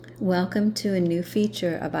Welcome to a new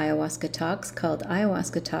feature of Ayahuasca Talks called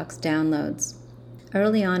Ayahuasca Talks Downloads.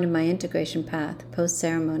 Early on in my integration path,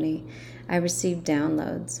 post-ceremony, I received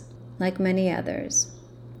downloads, like many others.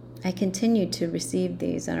 I continued to receive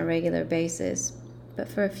these on a regular basis, but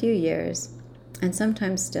for a few years, and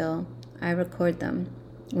sometimes still, I record them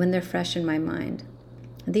when they're fresh in my mind.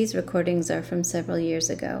 These recordings are from several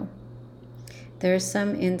years ago. There are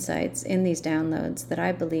some insights in these downloads that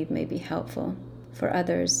I believe may be helpful for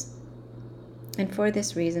others, and for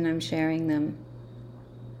this reason I'm sharing them.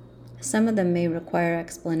 Some of them may require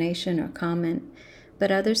explanation or comment,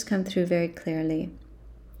 but others come through very clearly.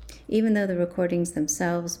 Even though the recordings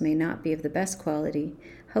themselves may not be of the best quality,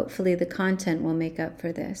 hopefully the content will make up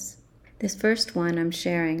for this. This first one I'm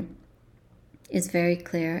sharing is very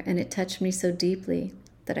clear, and it touched me so deeply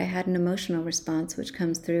that I had an emotional response which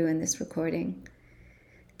comes through in this recording.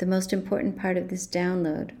 The most important part of this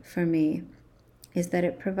download for me is that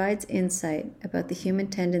it provides insight about the human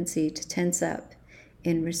tendency to tense up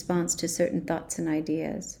in response to certain thoughts and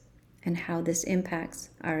ideas, and how this impacts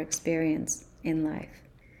our experience in life.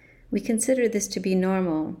 We consider this to be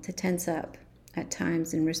normal, to tense up at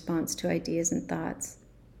times in response to ideas and thoughts.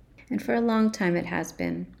 And for a long time it has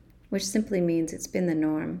been, which simply means it's been the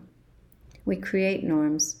norm. We create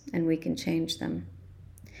norms, and we can change them.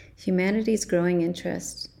 Humanity's growing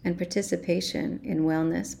interest and participation in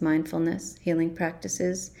wellness, mindfulness, healing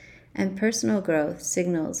practices, and personal growth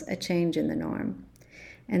signals a change in the norm.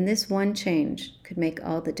 And this one change could make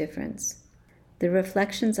all the difference. The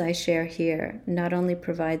reflections I share here not only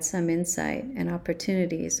provide some insight and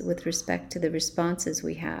opportunities with respect to the responses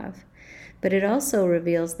we have, but it also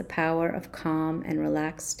reveals the power of calm and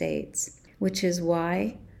relaxed states, which is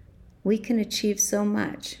why we can achieve so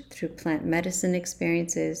much through plant medicine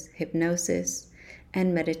experiences, hypnosis,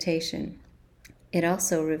 and meditation. It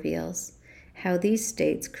also reveals how these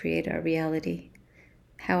states create our reality,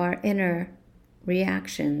 how our inner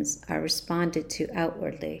reactions are responded to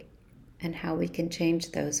outwardly, and how we can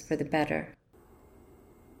change those for the better.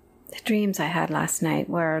 The dreams I had last night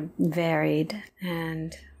were varied,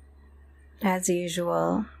 and as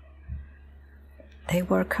usual, they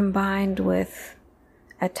were combined with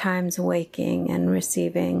at times waking and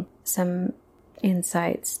receiving some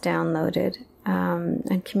insights downloaded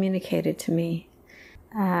and communicated to me.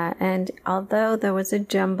 And although there was a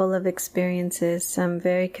jumble of experiences, some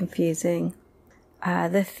very confusing,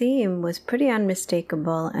 the theme was pretty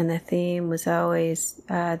unmistakable, and the theme was always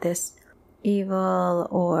this evil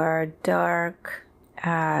or dark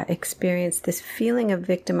experience, this feeling of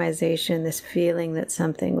victimization, this feeling that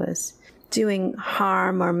something was doing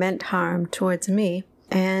harm or meant harm towards me.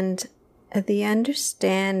 And the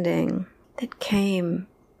understanding that came,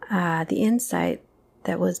 the insight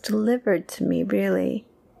that was delivered to me, really,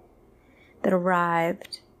 that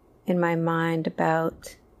arrived in my mind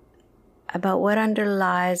about what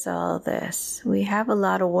underlies all this. We have a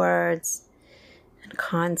lot of words and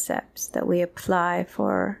concepts that we apply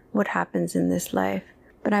for what happens in this life,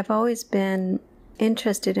 but I've always been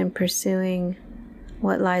interested in pursuing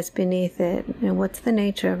what lies beneath it and what's the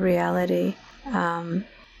nature of reality.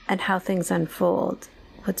 And how things unfold,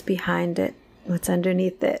 what's behind it, what's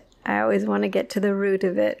underneath it. I always want to get to the root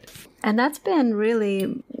of it. And that's been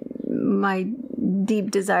really my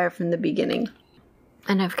deep desire from the beginning.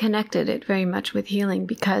 And I've connected it very much with healing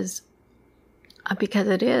because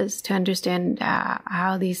it is to understand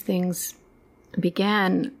how these things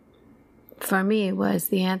began, for me, was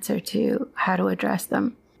the answer to how to address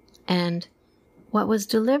them. And what was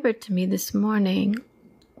delivered to me this morning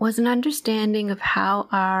was an understanding of how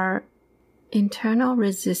our internal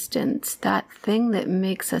resistance, that thing that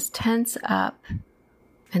makes us tense up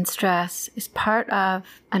and stress, is part of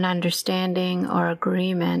an understanding or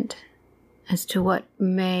agreement as to what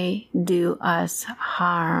may do us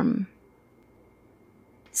harm.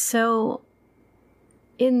 So,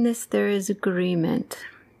 in this there is agreement.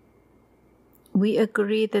 We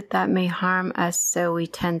agree that may harm us, so we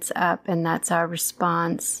tense up, and that's our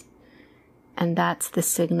response. And that's the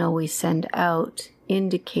signal we send out,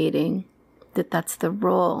 indicating that that's the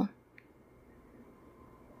role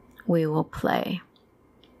we will play.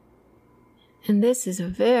 And this is a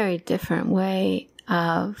very different way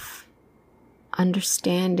of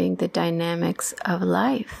understanding the dynamics of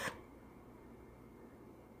life.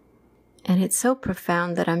 And it's so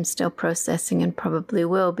profound that I'm still processing and probably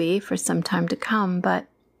will be for some time to come, but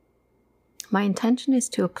my intention is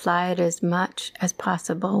to apply it as much as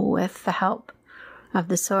possible with the help of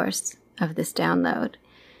the source of this download.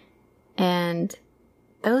 And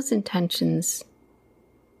those intentions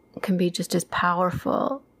can be just as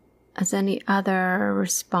powerful as any other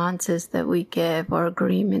responses that we give or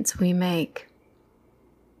agreements we make.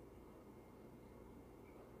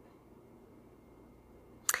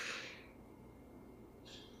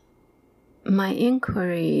 My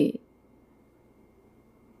inquiry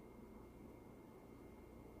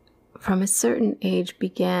from a certain age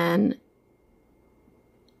began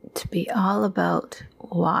to be all about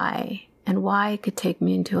why, and why could take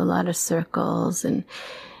me into a lot of circles. And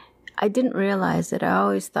I didn't realize it. I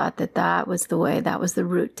always thought that that was the way, that was the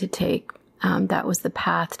route to take. That was the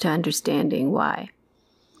path to understanding why.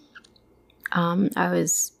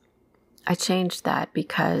 I changed that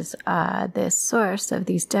because this source of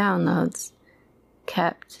these downloads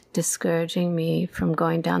kept discouraging me from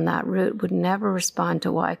going down that route, would never respond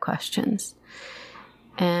to why questions.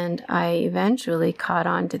 And I eventually caught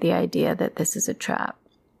on to the idea that this is a trap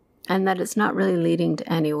and that it's not really leading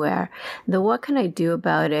to anywhere. What can I do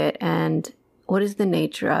about it, and what is the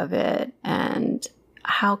nature of it, and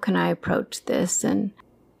how can I approach this, and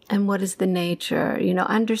what is the nature,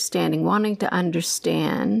 understanding, wanting to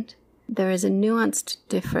understand. There is a nuanced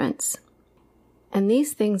difference. And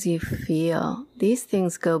these things you feel, these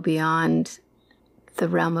things go beyond the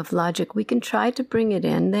realm of logic. We can try to bring it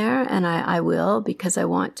in there, and I will, because I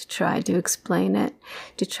want to try to explain it,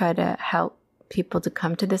 to try to help people to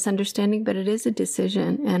come to this understanding, but it is a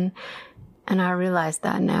decision. And I realize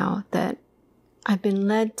that now, that I've been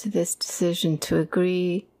led to this decision to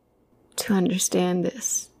agree to understand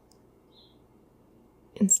this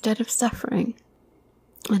instead of suffering.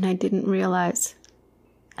 And I didn't realize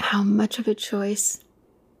how much of a choice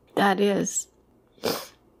that is.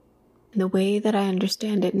 The way that I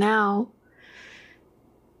understand it now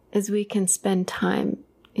is we can spend time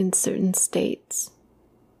in certain states.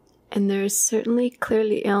 And there is certainly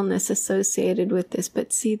clearly illness associated with this,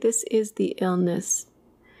 but see, this is the illness.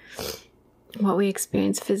 What we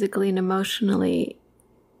experience physically and emotionally,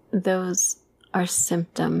 those are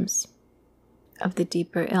symptoms of the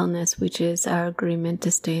deeper illness, which is our agreement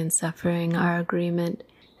to stay in suffering, our agreement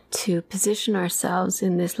to position ourselves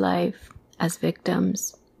in this life as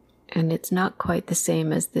victims. And it's not quite the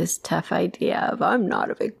same as this tough idea of I'm not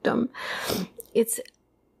a victim. It's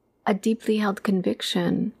a deeply held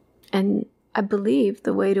conviction. And I believe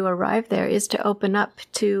the way to arrive there is to open up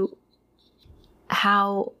to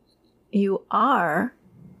how you are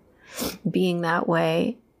being that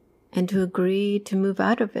way and to agree to move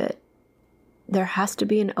out of it. There has to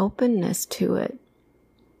be an openness to it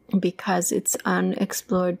because it's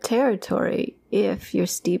unexplored territory if you're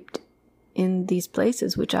steeped in these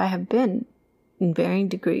places, which I have been in varying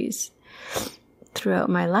degrees throughout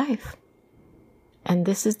my life. And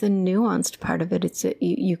this is the nuanced part of it.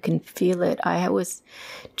 You can feel it. I was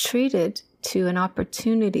treated to an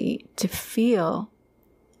opportunity to feel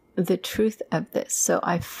the truth of this. So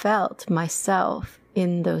I felt myself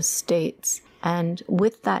in those states. And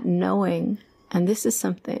with that knowing, and this is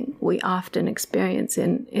something we often experience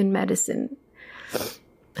in medicine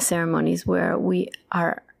ceremonies, where we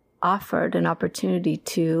are offered an opportunity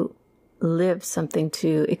to live something,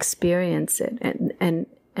 to experience it,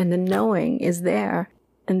 and the knowing is there,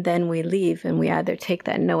 and then we leave and we either take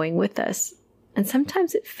that knowing with us, and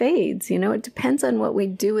sometimes it fades, it depends on what we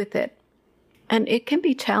do with it. And it can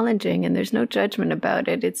be challenging, and there's no judgment about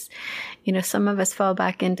it. It's, some of us fall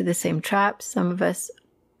back into the same traps. Some of us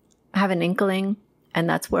have an inkling, and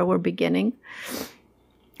that's where we're beginning.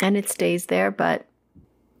 And it stays there, but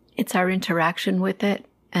it's our interaction with it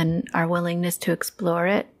and our willingness to explore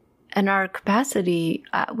it and our capacity.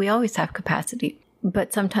 We always have capacity,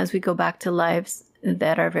 but sometimes we go back to lives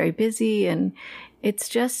that are very busy, and it's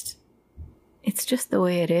just the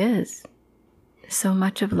way it is. So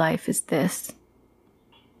much of life is this.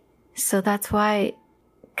 So that's why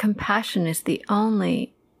compassion is the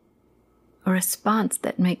only response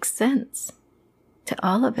that makes sense to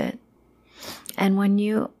all of it. And when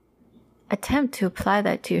you attempt to apply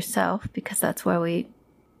that to yourself, because that's where it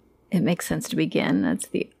makes sense to begin. That's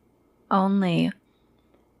the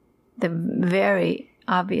very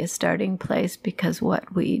obvious starting place, because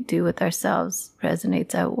what we do with ourselves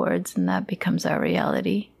resonates outwards, and that becomes our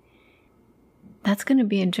reality. That's going to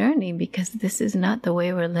be a journey, because this is not the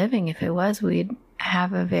way we're living. If it was, we'd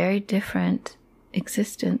have a very different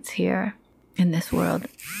existence here in this world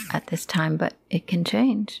at this time, but it can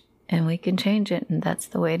change, and we can change it, and that's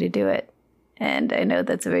the way to do it. And I know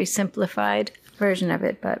that's a very simplified version of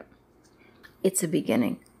it, but it's a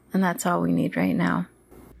beginning, and that's all we need right now.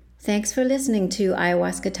 Thanks for listening to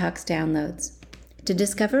Ayahuasca Talks Downloads. To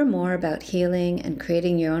discover more about healing and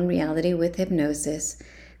creating your own reality with hypnosis,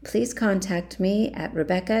 please contact me at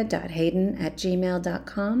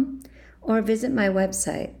rebecca.hayden@gmail.com or visit my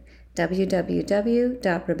website,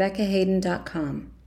 www.rebeccahayden.com.